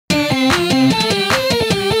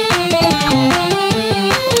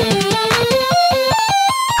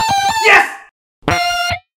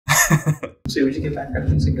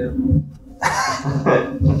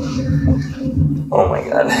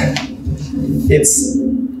bad.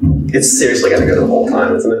 It's seriously gotta go the whole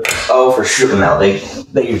time, isn't it? Oh, for sure. No, they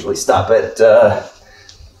usually stop at,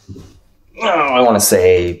 I want to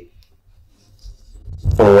say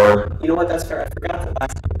 4. You know what, that's fair. I forgot that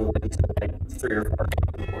last time we went to like 3 or 4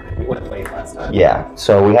 in the morning. We went late last time. Yeah,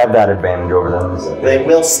 so we have that advantage over them. They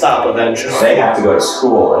will stop eventually. They have to go to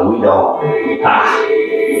school, and we don't.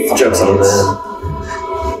 Joke's on them.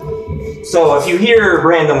 So if you hear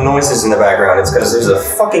random noises in the background, it's because there's a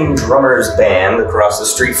fucking drummer's band across the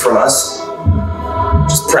street from us.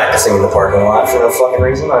 Just practicing in the parking lot for no fucking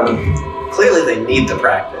reason. Clearly they need the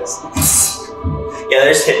practice. Yeah,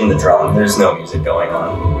 they're just hitting the drum. There's no music going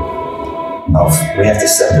on. Oh, we have to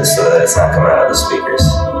set this so that it's not coming out of the speakers.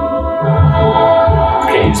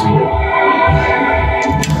 Can't use music.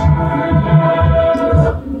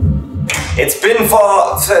 It's been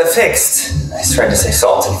fixed. I tried to say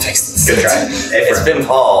solved and fixed. Good try. It's been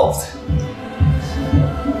solved.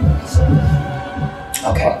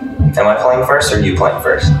 Okay. Am I playing first or are you playing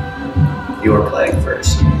first? You're playing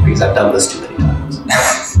first, because I've done this too many times.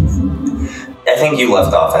 I think you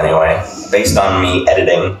left off anyway, based on me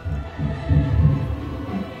editing.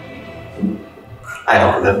 I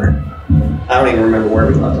don't remember. I don't even remember where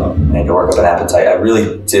we left off. I need to work up an appetite. I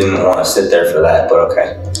really didn't want to sit there for that, but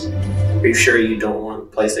okay. Are you sure you don't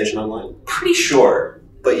want PlayStation Online? Pretty sure.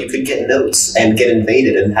 But you could get notes and get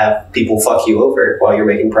invaded and have people fuck you over while you're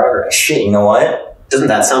making progress. Shit, you know what? Doesn't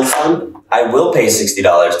that sound fun? I will pay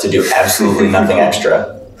 $60 to do absolutely nothing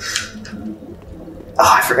extra.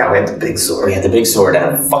 Oh, I forgot we had the big sword. We had the big sword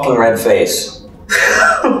and a fucking red face.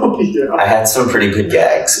 Oh, yeah. I had some pretty good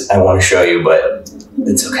gags I want to show you, but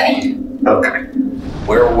it's okay. Okay.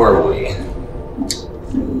 Where were we?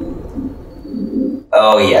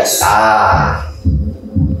 Oh, yes.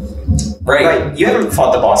 Right. You haven't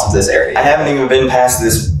fought the boss of this area. I haven't even been past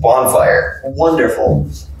this bonfire. Wonderful.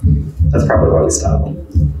 That's probably why we stopped.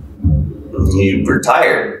 You were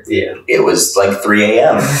tired. Yeah. It was like 3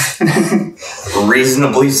 a.m.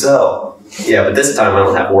 Reasonably so. Yeah, but this time I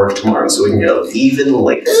don't have work tomorrow, so we can go even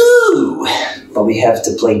later. Ooh. But we have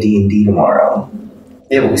to play D&D tomorrow.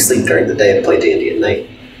 Yeah, but we sleep during the day to play D&D at night.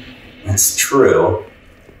 That's true.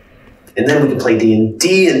 And then we can play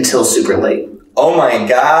D&D until super late. Oh my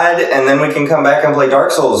god, and then we can come back and play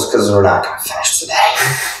Dark Souls, because we're not going to finish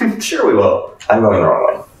today. Sure we will. I'm going the wrong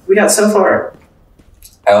way. We got so far.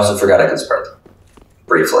 I also forgot I could sprint.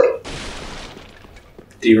 Briefly.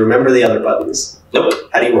 Do you remember the other buttons? Nope.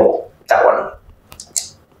 How do you roll? That one.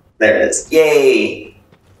 There it is. Yay!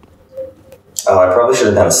 Oh, I probably should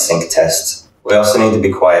have done a sync test. We also need to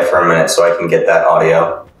be quiet for a minute so I can get that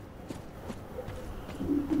audio.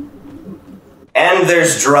 And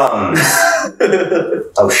there's drums.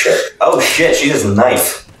 Oh shit. Oh shit, she has a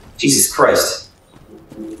knife. Jesus Christ.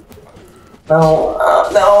 No,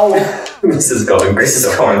 no. This is going great. This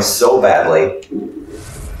is going so badly.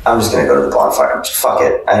 I'm just gonna go to the bonfire. Fuck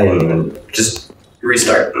it. I didn't even... Just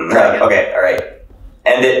restart. Right, okay, alright.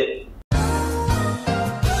 End it.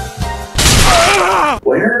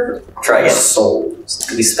 Where Try are again. souls?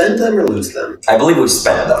 Did we spend them or lose them? I believe we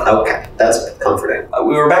spent them. Okay, that's comforting.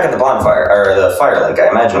 We were back at the bonfire, or the fire lake. I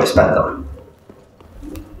imagine we spent them.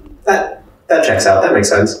 That checks out. That makes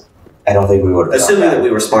sense. I don't think we would have. Assuming that we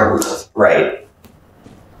were smart enough. Right.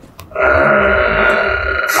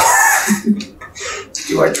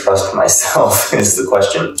 Do I trust myself is the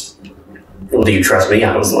question. Well, do you trust me?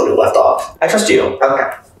 I was the one who left off. I trust you.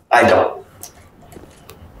 Okay. I don't.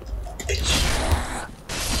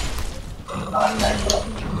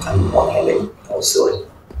 I'm one-handing. That was silly.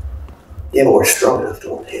 Yeah, but we're strong enough to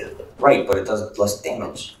one hand. Right, but it does less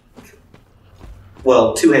damage.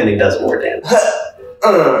 Well, two-handing does more damage.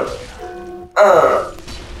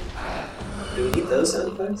 Do we need those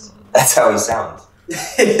sound effects? That's how he sounds.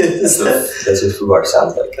 That's what Fubar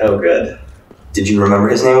sounds like. Oh, good. Did you remember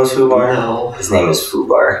his name was Fubar? No. His name is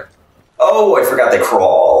Fubar. Oh, I forgot they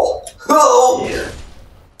crawl. Oh! Yeah.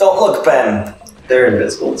 Don't look, Ben. They're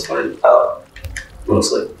invisible, it's fine. Oh.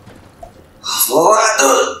 Mostly.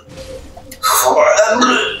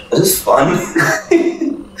 This is fun.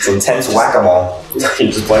 It's intense whack-a-mole. You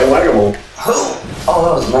just play whack-a-mole. Oh,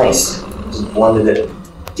 that was nice. Just blended it.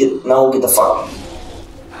 Get the fuck.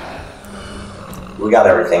 We got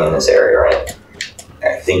everything in this area, right?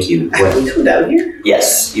 I think you went. Can we come down here?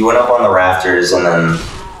 Yes, you went up on the rafters, and then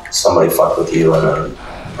somebody fucked with you, and then.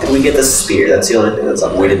 Did we get the spear? That's the only thing that's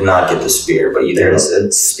up there. We did not get the spear, but you did. There's a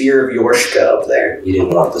spear of Yorshka up there. You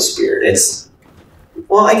didn't want the spear.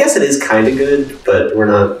 Well, I guess it is kind of good, but we're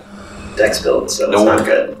not dex build, so it's not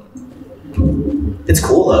good. It's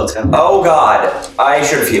cool though. It's got. Oh god, I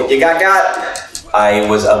should have healed. You got.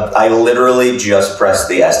 I literally just pressed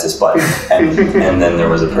the Estes button, and then there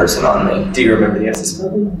was a person on me. Do you remember the Estes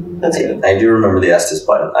button? That's good. I do remember the Estes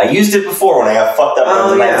button. I used it before when I got fucked up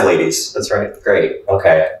with the knife ladies. That's right. Great.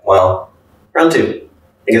 Okay. Well, round 2.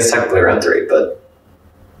 I guess technically round 3, but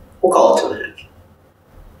we'll call it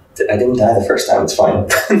 2.5. I didn't die the first time. It's fine.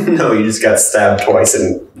 No, you just got stabbed twice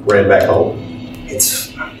and ran back home.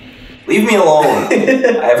 Leave me alone.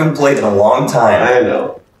 I haven't played in a long time. I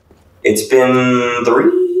know. It's been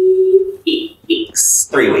 3 weeks.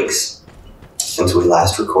 3 weeks since we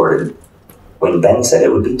last recorded. When Ben said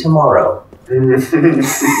it would be tomorrow.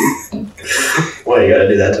 Why you gotta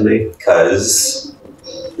do that to me? Because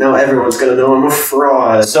now everyone's gonna know I'm a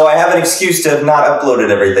fraud. So I have an excuse to have not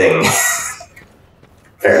uploaded everything.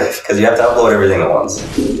 Fair enough. Because you have to upload everything at once.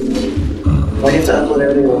 Why do you have to upload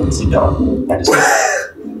everything at once? You don't. I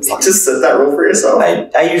just set that rule for yourself?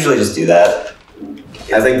 I usually just do that.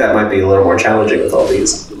 I think that might be a little more challenging with all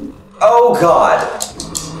these. Oh, God.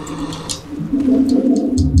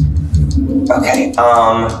 Okay,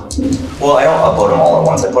 well, I don't upload them all at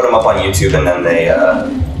once. I put them up on YouTube and then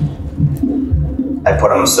I put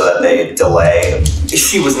them so that they delay.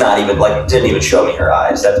 She was not even, didn't even show me her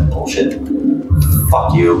eyes. That's bullshit.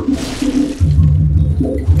 Fuck you.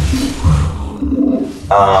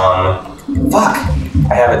 Fuck.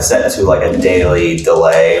 I have it set to, a daily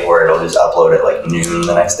delay where it'll just upload at, noon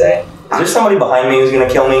the next day. Is there somebody behind me who's gonna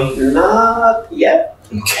kill me? Not yet.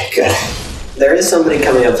 Okay, good. There is somebody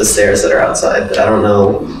coming up the stairs that are outside, but I don't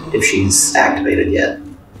know if she's activated yet.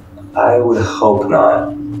 I would hope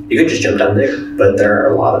not. You could just jump down there, but there are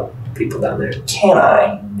a lot of people down there. Can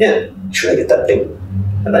I? Yeah. Should I get that thing?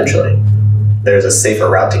 Eventually. There's a safer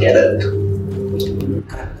route to get it.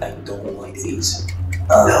 I don't like these.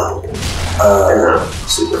 No. They're not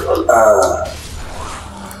super fun.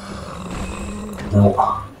 No.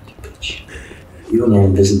 You bitch. You and your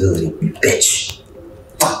invisibility. You bitch.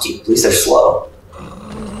 Fuck you. At least they're slow.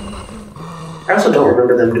 I also don't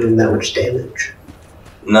remember them doing that much damage.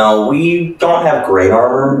 No, we don't have great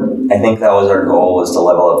armor. I think that was our goal, was to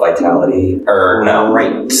level up vitality. Or, no,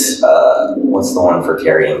 right. What's the one for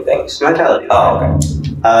carrying things? Vitality. Oh, okay.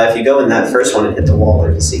 If you go in that first one and hit the wall,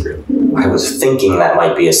 there's a secret. I was thinking that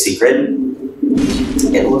might be a secret.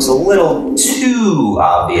 It looks a little too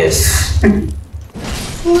obvious. A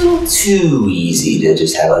little too easy to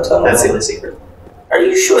just have a tunnel. That's the only secret. Are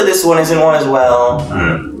you sure this one isn't one as well?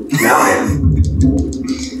 Now I am.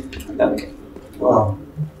 Okay. Well,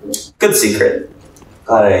 good secret.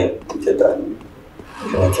 Glad I did that.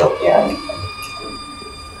 Can I kill? Yeah.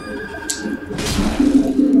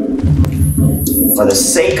 For the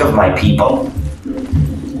sake of my people.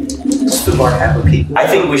 Does Fubar have a people? I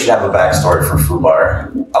think we should have a backstory for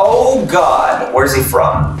Fubar. Oh God, where's he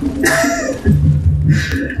from?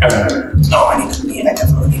 Oh, I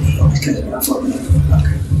definitely need to heal because I'm not floating.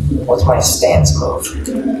 Okay. What's my stance move?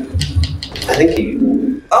 I think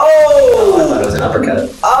you... Oh! I thought it was an uppercut.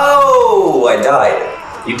 Oh! I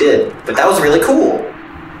died. You did, but that was really cool.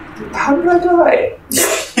 How did I die?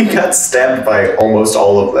 You got stabbed by almost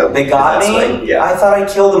all of them. They got me? Yeah. I thought I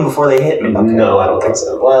killed them before they hit me. Okay. No, I don't think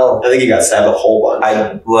so. Well... I think you got stabbed a whole bunch.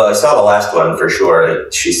 I saw the last one for sure.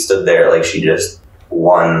 She stood there like she just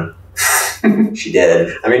won. She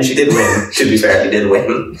did. I mean, she did win. To be fair, she did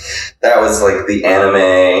win. That was like the anime,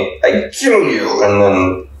 I kill you, and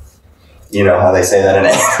then, you know how they say that in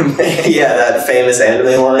anime? Yeah, that famous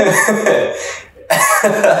anime line.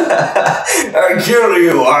 I kill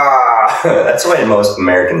you, ah! That's why most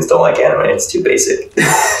Americans don't like anime, it's too basic.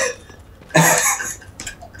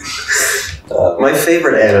 My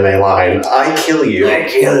favorite anime line, I kill you. I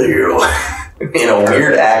kill you. In a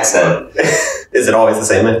weird accent. Is it always the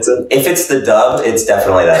same accent? If it's the dub, it's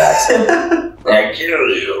definitely that accent. I kill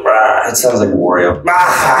you. It sounds like Wario.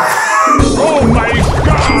 Oh my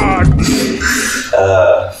God!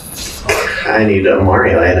 I need a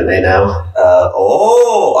Mario anime now.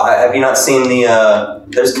 Have you not seen the,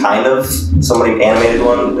 there's kind of somebody animated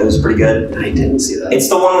one that was pretty good. I didn't see that. It's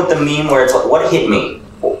the one with the meme where it's like, what hit me?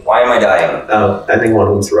 Why am I dying? Oh, I think one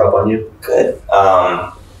of them threw up on you. Good.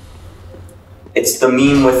 It's the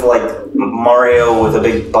meme with like Mario with a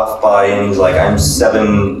big buff body and he's like, I'm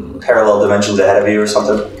 7 parallel dimensions ahead of you or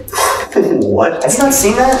something. What? Have you not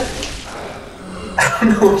seen that? I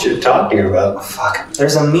don't know what you're talking about. Oh, fuck.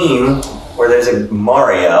 There's a meme where there's a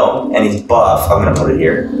Mario and he's buff. I'm gonna put it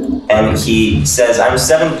here. And he says, I'm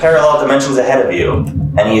 7 parallel dimensions ahead of you.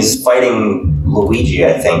 And he's fighting Luigi,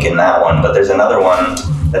 I think, in that one. But there's another one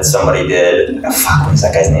that somebody did. Oh, fuck, what is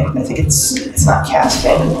that guy's name? I think it's not Cass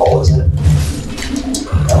Vandenpole, is it?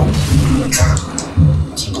 No.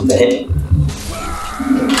 Keep with it.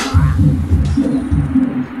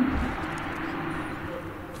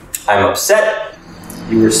 I'm upset.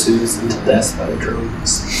 You were soothed into death by the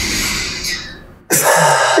drones.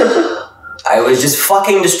 I was just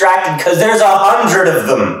fucking distracted because there's 100 of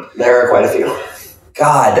them. There are quite a few.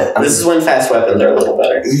 God. This is when fast weapons are a little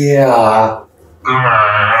better. Yeah.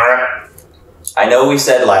 I know we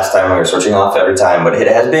said last time we were switching off every time, but it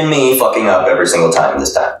has been me fucking up every single time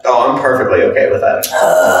this time. Oh, I'm perfectly okay with that.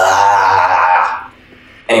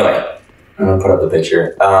 Anyway, I'm gonna put up the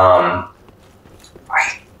picture.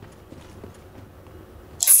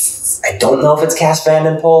 I don't know if it's Cass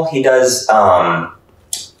Vandenpoel. He does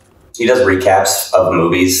recaps of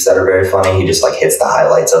movies that are very funny. He just like hits the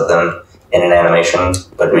highlights of them in an animation,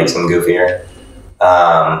 but makes them goofier.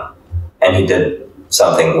 And he did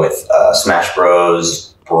something with Smash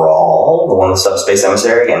Bros. Brawl, the one with Subspace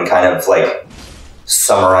Emissary, and kind of like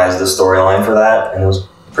summarized the storyline for that, and it was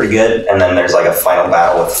pretty good. And then there's like a final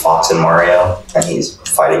battle with Fox and Mario, and he's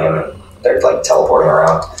fighting him, and they're like teleporting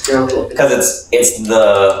around. Because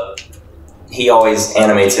he always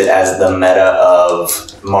animates it as the meta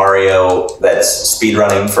of Mario that's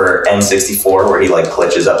speedrunning for N64, where he like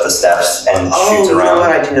glitches up the steps and shoots around. You know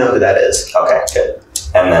what? I do know who that is. Okay, good.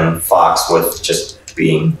 And then Fox with just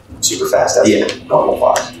being super fast as normal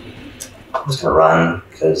Fox. I'm just gonna run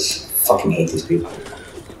because I fucking hate these people.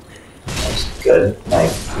 That was good. My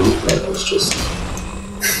movement was just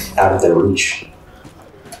out of their reach.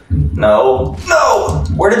 No.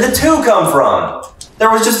 Where did the two come from? There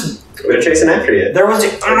was just. We're chasing after you. There was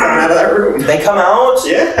just. They're coming out of that room. They come out?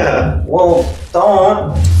 Yeah. Well,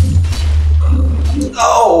 don't.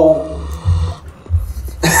 Oh.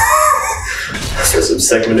 Those are some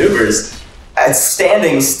sick maneuvers. It's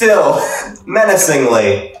standing still,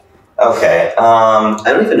 menacingly. Okay, I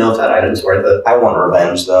don't even know if that item's worth it. I want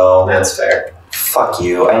revenge, though. That's fair. Fuck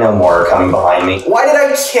you, I know more are coming behind me. Why did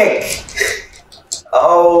I kick?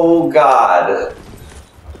 Oh, God.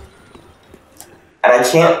 And I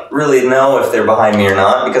can't really know if they're behind me or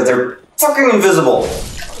not, because they're fucking invisible.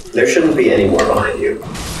 There shouldn't be any more behind you.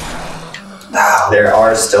 Oh. There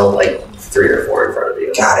are still, like, 3 or 4 in front of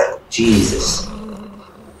you. Got it. Jesus.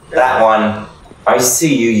 That one. I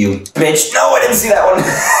see you, you bitch. No, I didn't see that one.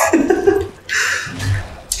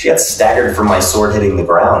 She got staggered from my sword hitting the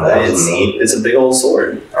ground. That was neat. It's a big old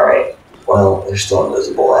sword. Alright. Well, they're still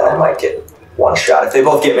invisible, and I might get one shot. If they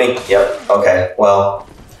both get me, yep. Okay, well.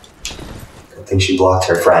 Good thing she blocked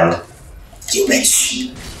her friend. You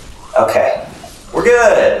bitch. Okay. We're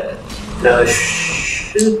good. No, there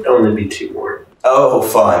should only be 2 more. Oh,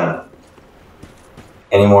 fun.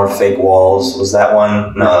 Any more fake walls? Was that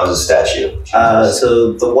one? No, that was a statue.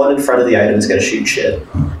 So the one in front of the item is going to shoot shit.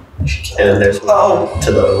 And there's one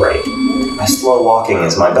to the right. My slow walking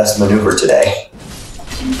is my best maneuver today.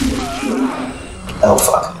 Oh,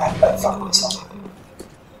 fuck. I fucked myself.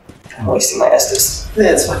 I'm wasting my Estus.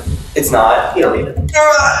 Yeah, it's fine. It's not. You don't need it.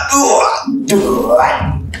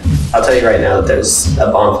 I'll tell you right now that there's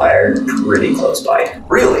a bonfire pretty close by.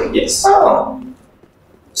 Really? Yes. Oh.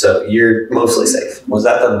 So you're mostly safe. Was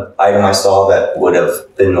that the item I saw that would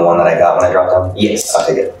have been the one that I got when I dropped down? Yes. I'll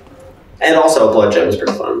take it. And also a blood gem is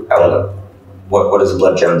pretty fun. What does a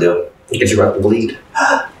blood gem do? It gives you about bleed.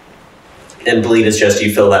 And bleed is just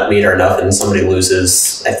you fill that meter enough and somebody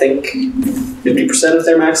loses, I think, 50% of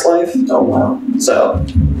their max life. Oh, wow. So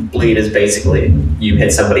bleed is basically you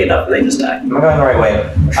hit somebody enough and they just die. Am I going the right way?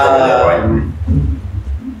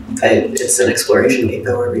 It's an exploration game,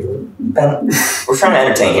 however you want. Ben, we're trying to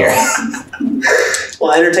entertain here.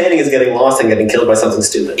 Well, entertaining is getting lost and getting killed by something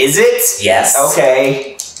stupid. Is it? Yes.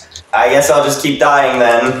 Okay. I guess I'll just keep dying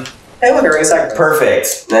then. Hey, look, a ring sack.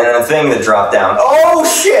 Perfect. Then a thing that dropped down. Oh,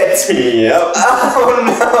 shit! Yep. Oh,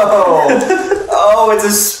 no! Oh, it's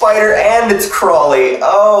a spider and it's crawly.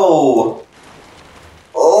 Oh.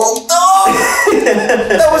 Oh, no!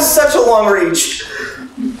 That was such a long reach.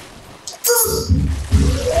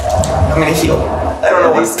 I'm gonna heal. I don't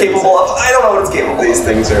know what it's capable of. I don't know what it's capable of. These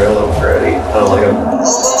things are a little grody. I don't like them.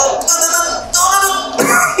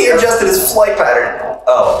 He adjusted his flight pattern.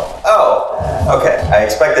 Oh. Okay. I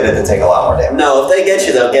expected it to take a lot more damage. No, if they get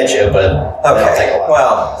you, they'll get you, but they'll take a lot.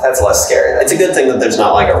 Well, that's less scary then. It's a good thing that there's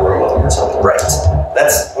not like a room with them or something. Right.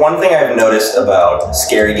 That's one thing I've noticed about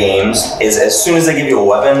scary games is as soon as they give you a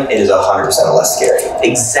weapon, it is 100% less scary.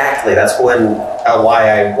 Exactly. That's when why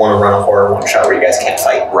I want to run a horror one shot where you guys can't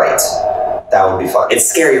fight. Right. That would be fun.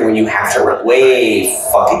 It's scarier when you have to run. Way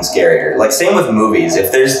fucking scarier. Like, same with movies.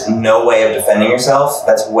 If there's no way of defending yourself,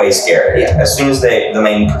 that's way scarier. Yeah. As soon as the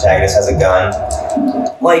main protagonist has a gun,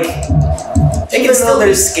 like... It can still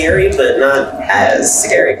be scary, but not as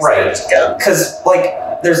scary. Right. Because, like,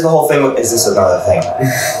 there's the whole thing with, is this another thing?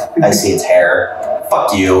 I see its hair.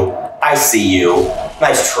 Fuck you. I see you.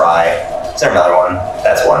 Nice try. Is there another one?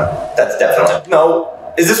 That's one. That's definitely... No.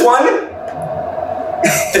 Is this one?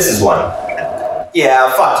 This is one.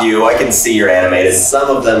 Yeah, fuck you. I can see you're animated. Some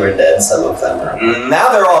of them are dead, some of them are... Now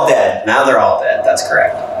they're all dead. Now they're all dead, that's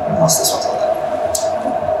correct. Unless this one's all dead.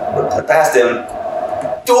 We'll put past him.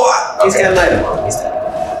 He's got an item on him, he's dead.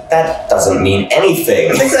 That doesn't mean anything.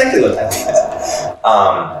 That's exactly what that means.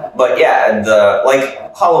 But yeah,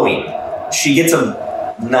 Halloween. She gets a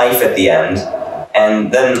knife at the end,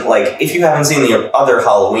 and then, if you haven't seen the other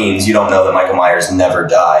Halloweens, you don't know that Michael Myers never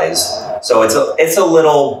dies. So it's a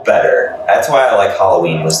little better. That's why I like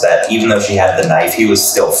Halloween, was that even though she had the knife, he was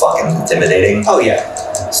still fucking intimidating. Oh,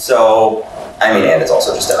 yeah. So, and it's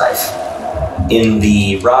also just a knife. In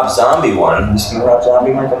the Rob Zombie one, have you seen the Rob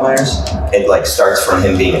Zombie Michael Myers? It starts from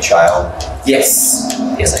him being a child. Yes.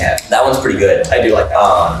 Yes, I have. That one's pretty good. I do like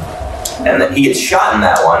that. And then he gets shot in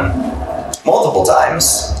that one multiple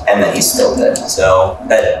times, and then he's still dead. So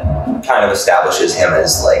that kind of establishes him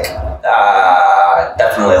as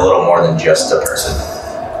definitely a little more than just a person.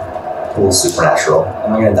 A little supernatural.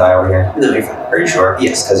 Am I gonna die over here? No, you're fine. Are you sure?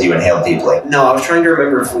 Yes. Because you inhaled deeply. No, I was trying to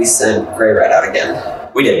remember if we sent Grey Rat out again.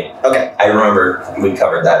 We did. Okay. I remember we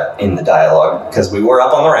covered that in the dialogue, because we were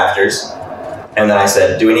up on the rafters, and then I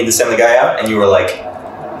said, do we need to send the guy out? And you were like,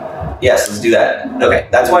 yes, let's do that. Okay.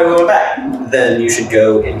 That's why we went back. Then you should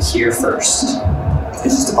go in here first. Is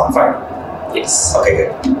this the bonfire? Yes. Okay,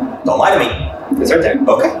 good. Don't lie to me. It's right there.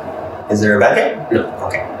 Okay. Is there a back end? No.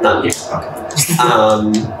 Okay. Not you. Okay.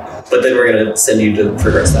 But then we're going to send you to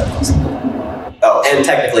progress that puzzle. Oh. And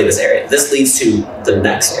technically this area. This leads to the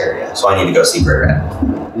next area. So I need to go see Grey Rat.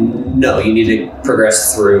 No, you need to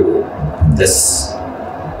progress through this.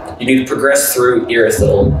 You need to progress through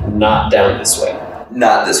Irithil, not down this way.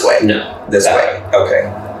 Not this way. No. This way. Okay.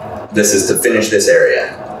 This is to finish this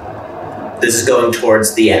area. This is going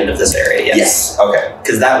towards the end of this area, yes. Okay.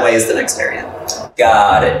 Because that way is the next area.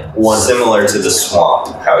 Got it. Similar to the swamp,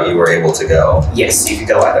 how you were able to go. Yes, you could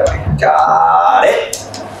go either way. Got it.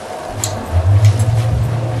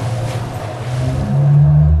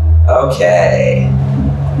 Okay.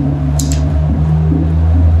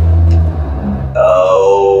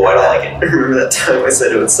 Oh, I don't like it. Remember that time I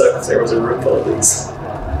said it would suck if there was a room full of these?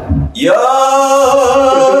 Yup!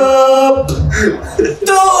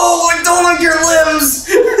 No, I don't like your limbs!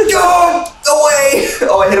 Go away!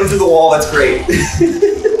 Oh, I hit him through the wall, that's great.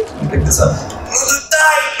 Pick this up.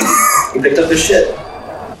 Die! You picked up his shit.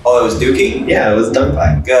 Oh, it was Dookie? Yeah, it was done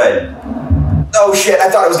by. Good. Oh shit, I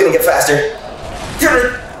thought it was gonna get faster.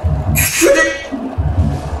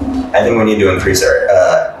 I think we need to increase our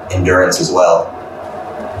endurance as well.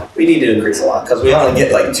 We need to increase a lot. Because we only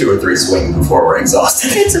get 2 or 3 swings before we're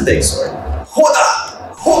exhausted. It's a big sword.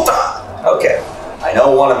 Hoda! Hoda! Okay. I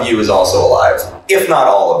know one of you is also alive. If not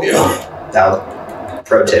all of you. Now,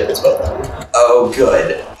 pro tip, it's both of them. Oh,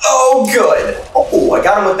 good. Oh, good. Oh, I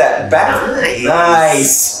got him with that back. Nice.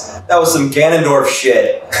 Nice. That was some Ganondorf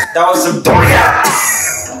shit. That was some...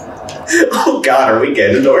 Oh god, are we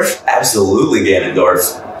Ganondorf? Absolutely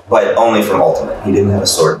Ganondorf. But only from Ultimate. He didn't have a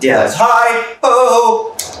sword. Yeah. Hi! Oh!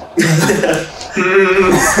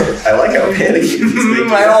 I like how panicky he's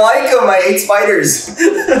making. I don't like them. I hate spiders.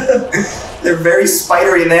 They're very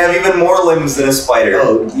spidery and they have even more limbs than a spider.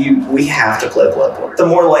 Oh, we have to play Bloodborne. The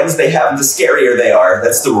more legs they have, the scarier they are.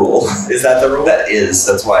 That's the rule. Is that the rule? That is.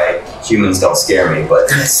 That's why humans don't scare me, but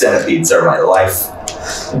centipedes are my life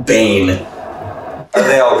bane. Are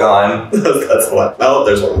they all gone? That's the last. Oh,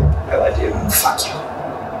 there's one more. I lied to you. Fuck you.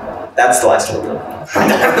 That's the last one, though. I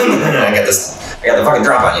got this. I got the fucking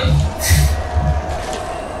drop on you.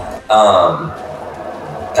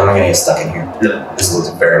 Am I gonna get stuck in here? No. This looks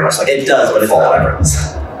very much like it does, but it's not. I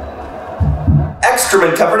promise.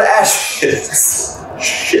 Excrement covered ashes.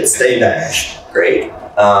 Shit stained ash. Great.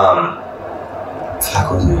 Fuck,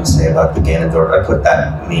 what was I gonna say about the Ganondorf? I put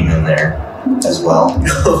that meme in there as well.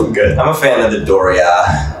 Oh, good. I'm a fan of the Doria.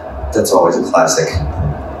 That's always a classic.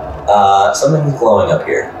 Something's glowing up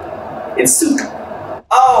here. It's soup.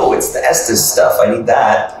 Oh, it's the Estes stuff. I need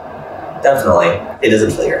that. Definitely. It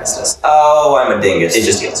doesn't fill your Estes. Oh, I'm a dingus. It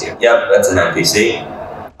just heals you. Yep, that's an NPC.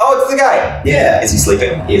 Oh, it's the guy. Yeah. Is he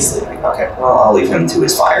sleeping? He is sleeping. Okay, well, I'll leave him to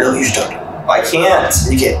his fire. No, you should talk to him. I can't.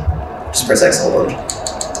 You can't. Just press X and hold on.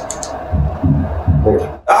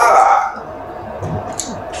 Ah!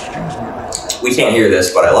 We can't hear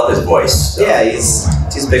this, but I love his voice. So. Yeah, he's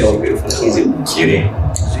a big old goof. He's a cutie.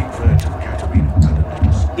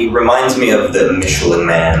 He reminds me of the Michelin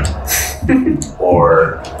Man.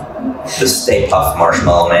 Or the Stay Puft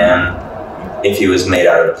Marshmallow Man. If he was made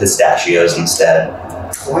out of pistachios instead.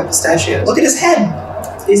 What pistachios? Look at his head.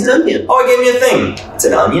 He's an onion. Oh, he gave me a thing. It's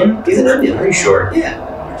an onion? He's an onion. Are you sure? Yeah.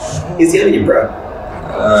 He's the onion, bro.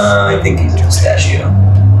 I think he's a pistachio.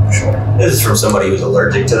 Sure. This is from somebody who's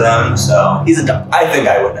allergic to them, so... He's a dumpling. I think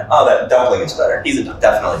I would know. Oh, that dumpling is better. He's a dumpling.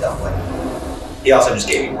 Definitely dumpling. He also just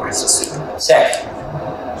gave you more. It's just soup. Sick.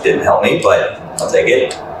 Didn't help me, but I'll take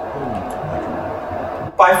it.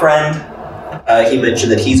 Bye, friend. He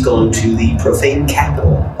mentioned that he's going to the profane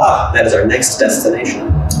capital. Ah. That is our next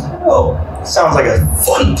destination. Oh, sounds like a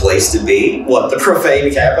fun place to be. What, the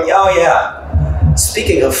profane capital? Oh, yeah.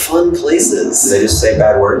 Speaking of fun places... Did they just say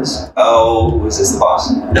bad words? Oh, is this the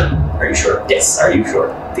boss? No. Are you sure? Yes. Are you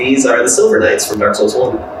sure? These are the Silver Knights from Dark Souls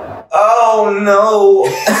 1. Oh, no.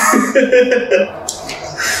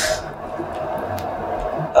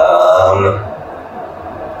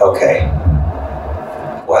 Okay.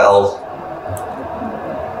 Well,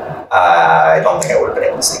 I don't think I would have been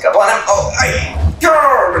able to sneak up on him. Oh,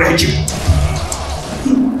 I'm gonna hit you.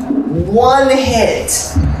 One hit.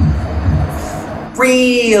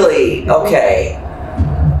 Really? Okay.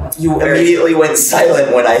 You immediately went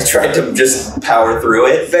silent when I tried to just power through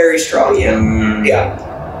it. Very strong, yeah. Yeah.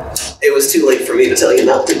 It was too late for me to tell you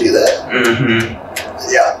not to do that. Mm-hmm.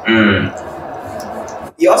 Yeah.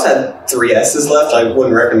 You also had 3 S's left. I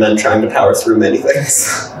wouldn't recommend trying to power through many things.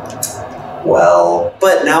 Well...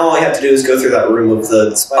 But now all I have to do is go through that room of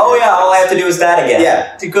the spider. Oh yeah, all I have to do is that again.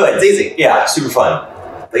 Yeah. Good. It's easy. Yeah, super fun.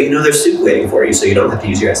 But you know there's soup waiting for you, so you don't have to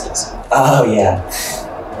use your S's. Oh yeah.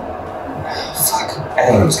 Fuck. I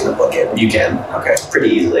think I'm just gonna book it. You can. Okay. Pretty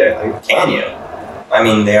easily, I think. Can you? I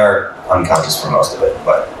mean, they are unconscious for most of it,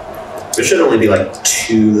 but... There should only be like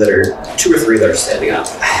 2 or 3 that are standing up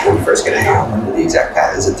when you first get in I here. don't remember the exact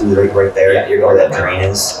path. Is it through right there? Yeah, you're going where that that drain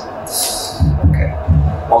is. Okay.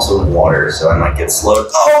 I'm also in water, so I might get slowed.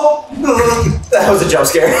 Oh! That was a jump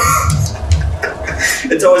scare.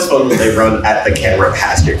 It's always fun when they run at the camera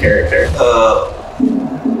past your character.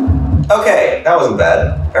 Okay, that wasn't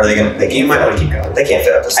bad. Are they gonna... You might want to keep going. They can't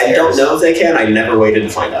fit up the stairs. I don't know if they can. I never waited to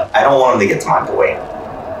find out. I don't want them to get to mine to wait.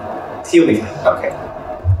 He'll be fine. Okay.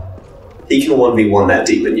 He can 1v1 that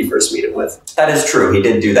demon you first meet him with. That is true. He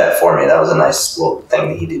did do that for me. That was a nice little thing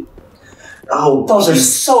that he did. Oh, Those are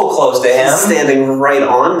so close to him. He's standing right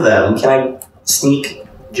on them. Can I sneak?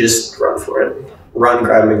 Just run for it. Run,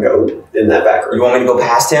 grab him, and go in that back room. You want me to go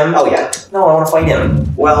past him? Oh, yeah. No, I want to fight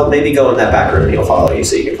him. Well, maybe go in that back room and he'll follow you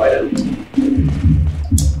so you can fight him.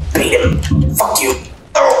 Beat him. Fuck you.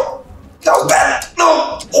 Oh, that was bad.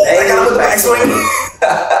 No. Oh, Hey, I got him with the backswing.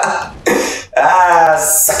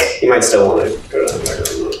 Suck it. You might still want to go to the back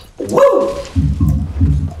room. Woo.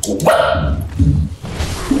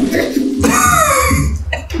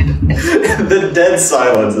 The dead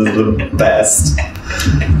silence is the best.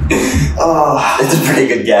 Oh, it's a pretty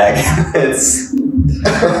good gag. It's...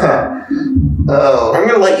 Oh. I'm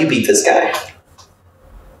gonna let you beat this guy.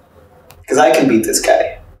 Because I can beat this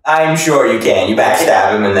guy. I'm sure you can. You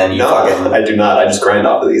backstab him and then you fucking... I do not. I just grind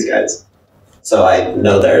off of these guys. So I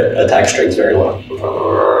know their attack strength very well.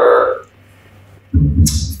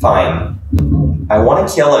 Fine. I want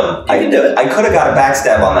to kill him. I can do it. I could have got a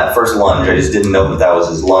backstab on that first lunge. I just didn't know that that was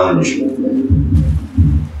his lunge.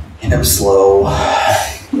 And I'm slow.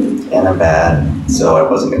 And I'm bad. So I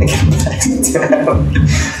wasn't going to get a backstab.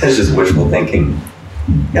 That's just wishful thinking.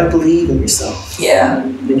 You gotta believe in yourself. Yeah.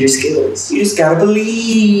 And your skills. You just gotta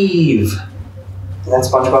believe. Is that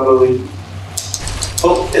SpongeBob movie?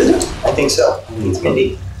 Oh, is it? I think so. I think it's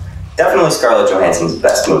Mindy. Definitely Scarlett Johansson's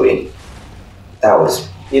best movie. That was...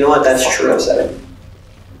 You know what? That's true. Upsetting.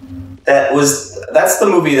 That's the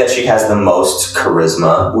movie that she has the most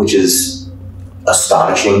charisma, which is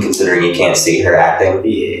astonishing considering you can't see her acting.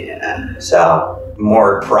 Yeah. So,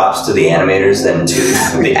 more props to the animators than to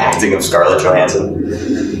the acting of Scarlett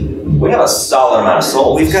Johansson. We have a solid amount of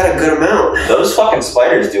souls. We've got a good amount. Those fucking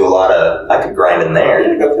spiders do a lot of... I could grind in there.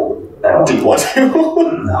 Yeah, go kill them. I don't Do you want to?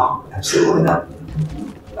 No, absolutely not.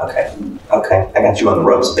 Okay. Okay, I got you on the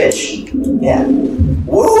ropes, bitch. Yeah.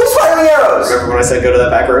 Who's firing arrows? Remember when I said go to that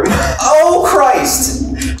back room? Oh,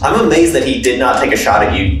 Christ! I'm amazed that he did not take a shot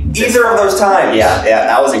at you. Either of those times. Yeah,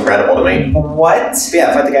 that was incredible to me. What?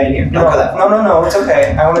 Yeah, fight the guy in here. Don't go that far. No, it's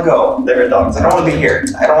okay. I want to go. There are dogs. I don't want to be here.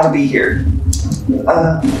 I don't want to be here.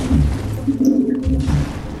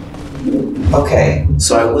 Okay.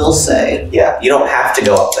 So I will say, Yeah. you don't have to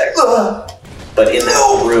go up there. But in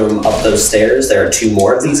that room, up those stairs, there are 2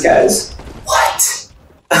 more of these guys. What?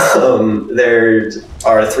 There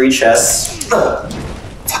are 3 chests. Well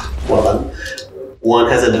done. One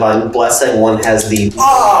has a divine blessing, one has the...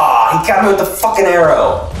 Oh, he got me with the fucking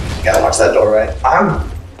arrow. Gotta watch that doorway. I'm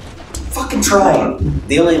fucking trying.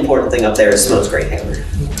 The only important thing up there is Smoke's Great Hammer.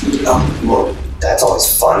 Oh, well, That's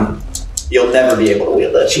always fun. You'll never be able to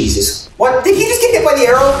wield it. Jesus. What? Did he just get hit by the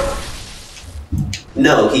arrow?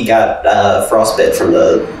 No, he got frostbit from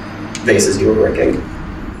the vases you were breaking.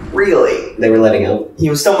 Really? They were letting out. He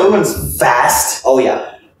was still moving fast? Oh, yeah.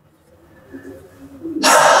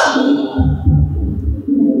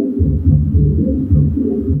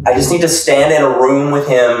 I just need to stand in a room with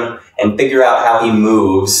him and figure out how he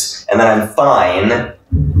moves, and then I'm fine.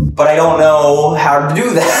 But I don't know how to do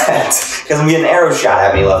that, because I'm getting arrows shot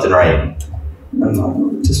at me left and right.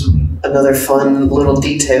 Another fun little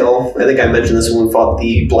detail. I think I mentioned this when we fought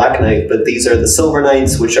the Black Knight, but these are the Silver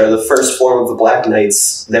Knights, which are the first form of the Black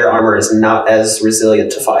Knights. Their armor is not as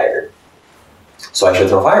resilient to fire. So I should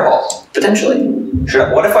throw fireballs. Potentially.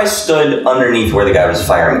 What if I stood underneath where the guy was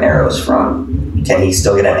firing arrows from? Can he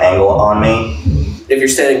still get an angle on me? If you're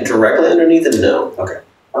standing directly underneath it, no. Okay.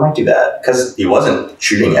 I might do that, because he wasn't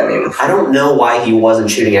shooting at me. I don't know why he wasn't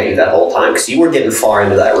shooting at you that whole time, because you were getting far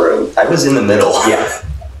into that room. I was in the middle. Yeah.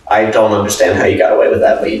 I don't understand how you got away with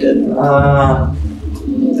that, but you did.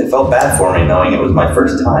 They felt bad for me knowing it was my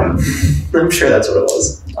first time. I'm sure that's what it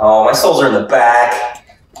was. Oh, my souls are in the back.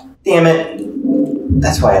 Damn it.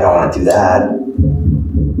 That's why I don't want to do that.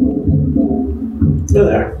 They're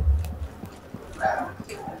there.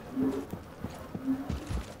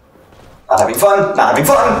 Not having fun. Not having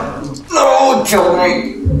fun. No, kill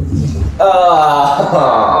me.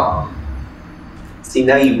 See,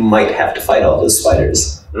 now you might have to fight all those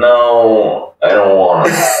spiders. No, I don't want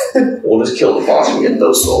to. We'll just kill the boss and get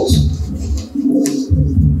those souls.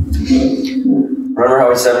 Remember how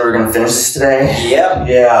we said we were going to finish this today? Yep.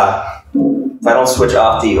 Yeah. If I don't switch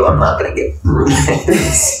off to you, I'm not going to get through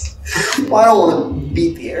this. Well, I don't want to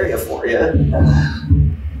beat the area for you.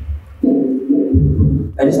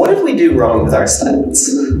 What did we do wrong with our stats?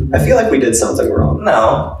 I feel like we did something wrong.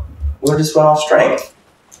 No. We just went off strength.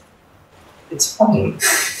 It's fine.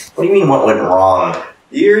 What do you mean what went wrong?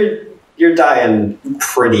 You're dying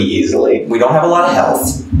pretty easily. We don't have a lot of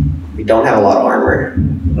health. We don't have a lot of armor.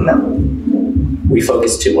 No. We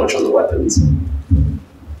focus too much on the weapons.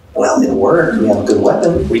 Well, it worked. We have a good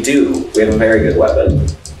weapon. We do. We have a very good weapon.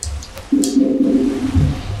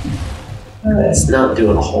 It's not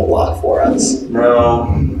doing a whole lot for us. No.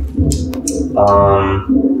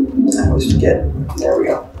 I always forget. There we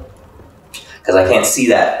go. Because I can't see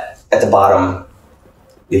that at the bottom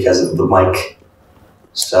because of the mic.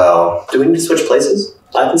 So. Do we need to switch places?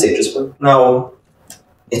 I can see it just fine. No.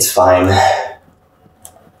 It's fine.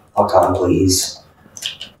 I'll come, please.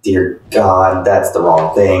 Dear God, that's the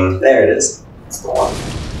wrong thing. There it is. That's the one.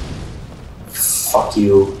 Fuck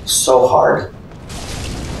you so hard.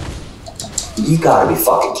 You gotta be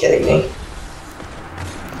fucking kidding me.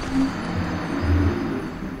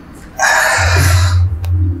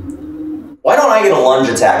 Why don't I get a lunge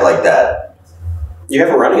attack like that? You have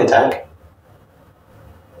a running attack.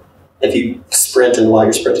 If you sprint and while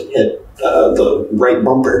you're sprinting hit the right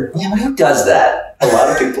bumper. Yeah, but who does that? A lot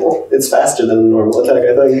of people. It's faster than a normal attack,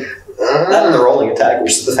 I think. That and the rolling attack,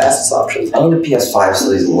 which is the fastest option. I need a PS5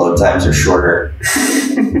 so these load times are shorter.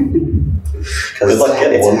 Because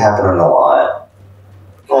it's happening a lot.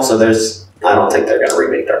 Also, I don't think they're going to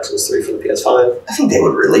remake Dark Souls 3 for the PS5. I think they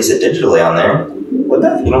would release it digitally on there. Would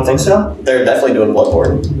they? You don't think so? They're definitely doing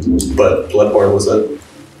Bloodborne. But Bloodborne was a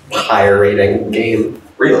higher rating game.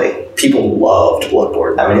 Really? People loved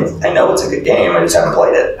Bloodborne. I mean, I know it's a good game, I just haven't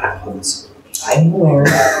played it. I'm aware.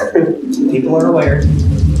 People are aware.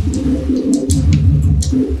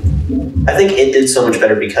 I think it did so much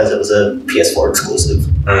better because it was a PS4 exclusive.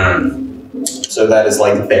 So that is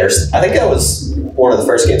like theirs. I think that was one of the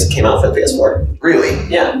first games that came out for the PS4. Really?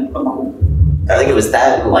 Yeah. I think it was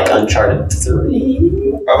that and like Uncharted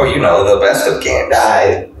 3. Oh, you know, the best of games.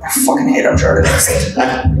 I fucking hate Uncharted.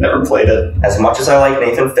 I never played it. As much as I like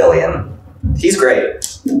Nathan Fillion. He's great,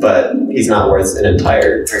 but he's not worth an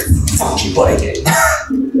entire fuck you, buddy game.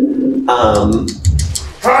 Oh,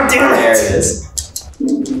 damn it! There it is.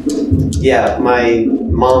 Yeah, my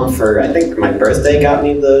mom for, I think, my birthday got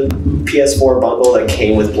me the PS4 bundle that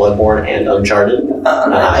came with Bloodborne and Uncharted.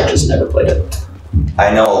 I just never played it.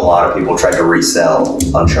 I know a lot of people tried to resell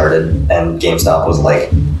Uncharted, and GameStop was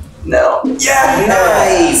like, no. Yeah,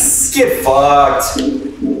 nice! Get fucked!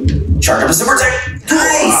 Charge up a super attack!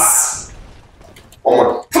 Nice! One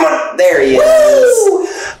more. Come on! There he is!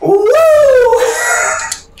 Woo!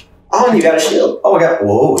 Oh, and you got a shield. Oh, I got,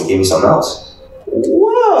 whoa, he gave me something else.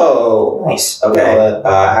 Whoa! Nice. Okay.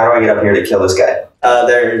 How do I get up here to kill this guy?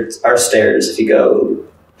 There are stairs if you go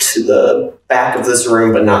to the back of this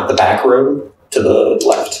room, but not the back room, to the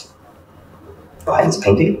left. Behind this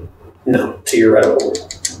painting? No, to your right.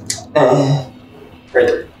 Right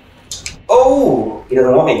there. Oh! He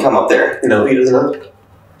doesn't want me to come up there. No, he does not.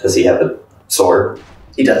 Does he have a sword?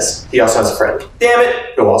 He does. He also has a friend Damn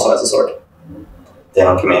it! who also has a sword. They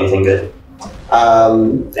don't give me anything good.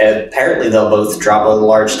 Apparently they'll both drop a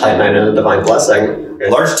large Titanite and a Divine Blessing.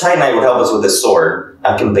 Large Titanite would help us with this sword.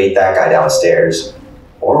 I can bait that guy downstairs.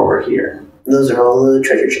 Or over here. Those are all the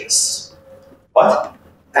treasure chests. What?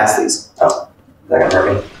 Pass these. Oh. Is that gonna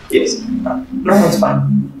hurt me? Yes. No, that's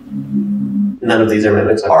fine. None of these are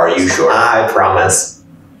mimics. Are you sure? I promise.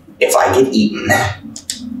 If I get eaten,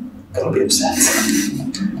 I'm gonna be upset.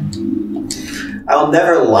 I'll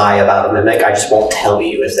never lie about a mimic, I just won't tell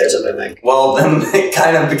you if there's a mimic. Well, then it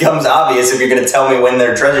kind of becomes obvious if you're gonna tell me when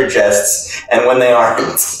they're treasure chests and when they aren't. I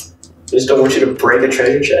just don't want you to break a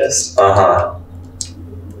treasure chest. Uh-huh.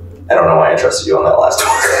 I don't know why I trusted you on that last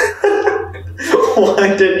one.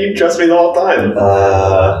 Why didn't you trust me the whole time?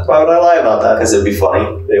 Why would I lie about that? Because it'd be funny.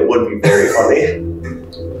 It would be very funny.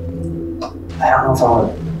 I don't know if I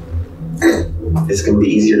want. It's gonna be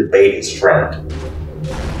easier to bait his friend.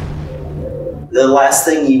 The last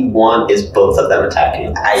thing you want is both of them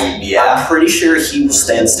attacking. Yeah. I'm pretty sure he will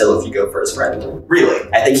stand still if you go for his friend. Really?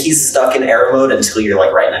 I think he's stuck in arrow mode until you're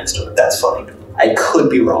like right next to him. That's funny. I could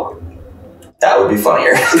be wrong. That would be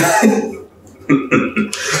funnier.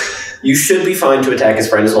 You should be fine to attack his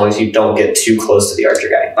friend as long as you don't get too close to the archer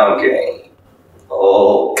guy. Okay.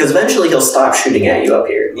 Oh. Because eventually he'll stop shooting at you up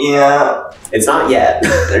here. Yeah. It's not yet.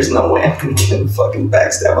 There's no way I'm gonna get a fucking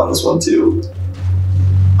backstab on this one too.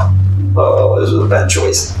 Oh, this was a bad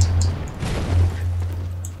choice.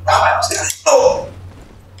 Oh, I almost got it. Oh!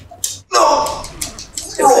 No!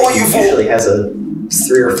 Oh, he usually has a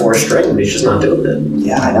 3 or 4 string, but he's just not doing it.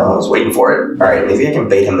 Yeah, I know. I was waiting for it. Alright, maybe I can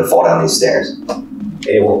bait him to fall down these stairs.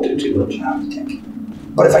 It won't do too much.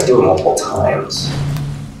 But if I do it multiple times...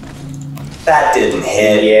 That didn't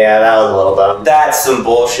hit. Yeah, that was a little dumb. That's some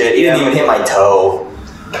bullshit. He didn't even hit my toe.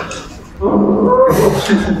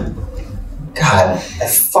 God, I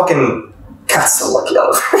fucking got so lucky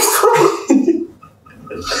on the first one.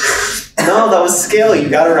 No, that was skill. You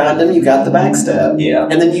got around him, you got the backstab. Yeah.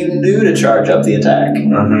 And then you knew to charge up the attack.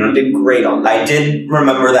 Mm-hmm. You did great on that. I did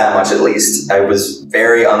remember that much at least. I was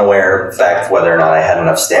very unaware of the fact whether or not I had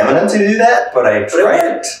enough stamina to do that, but I tried.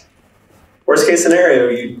 It worked. Worst case scenario,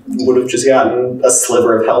 you would have just gotten a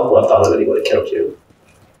sliver of health left on him and he would have killed you.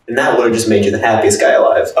 And that would have just made you the happiest guy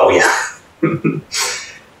alive. Oh, yeah.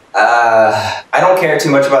 I don't care too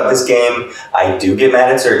much about this game. I do get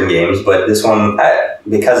mad at certain games, but this one,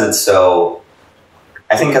 because it's so...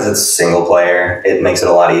 I think because it's single player, it makes it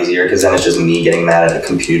a lot easier, because then it's just me getting mad at a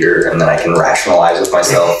computer, and then I can rationalize with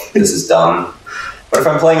myself, this is dumb. But if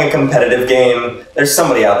I'm playing a competitive game, there's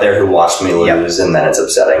somebody out there who watched me lose, and then it's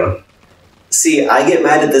upsetting. See, I get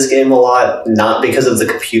mad at this game a lot, not because of the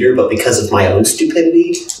computer, but because of my own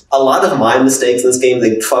stupidity. A lot of my mistakes in this game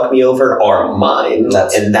that fuck me over are mine,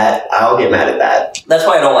 and that I'll get mad at that. That's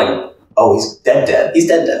why I don't like... Oh, he's dead. He's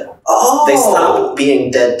dead. Oh! They stop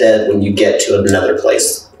being dead when you get to another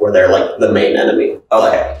place where they're like the main enemy. Okay.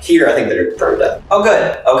 But here, I think they're burned dead. Oh,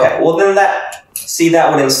 good. Okay, well then that... See,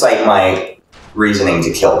 that would incite my reasoning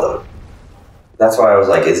to kill them. That's why I was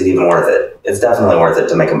like, is it even worth it? It's definitely worth it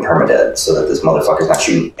to make him permadead so that this motherfucker's not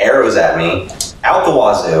shooting arrows at me out the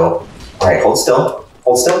wazoo. Alright, hold still.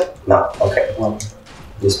 Hold still? No. Okay, well,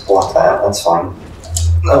 just block that. That's fine.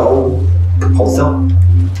 No. Hold still.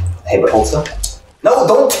 Hey, but hold still. No,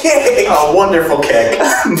 don't kick! Oh, wonderful kick.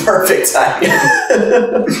 Perfect timing.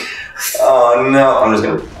 Oh, no. I'm just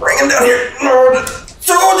gonna bring him down here.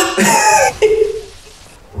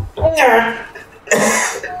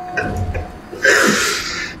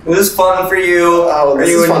 This is fun for you. Oh, this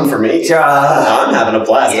is fun for me. I'm having a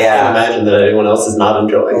blast. Yeah. I can't imagine that anyone else is not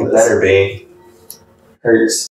enjoying this. Better be. Hurts.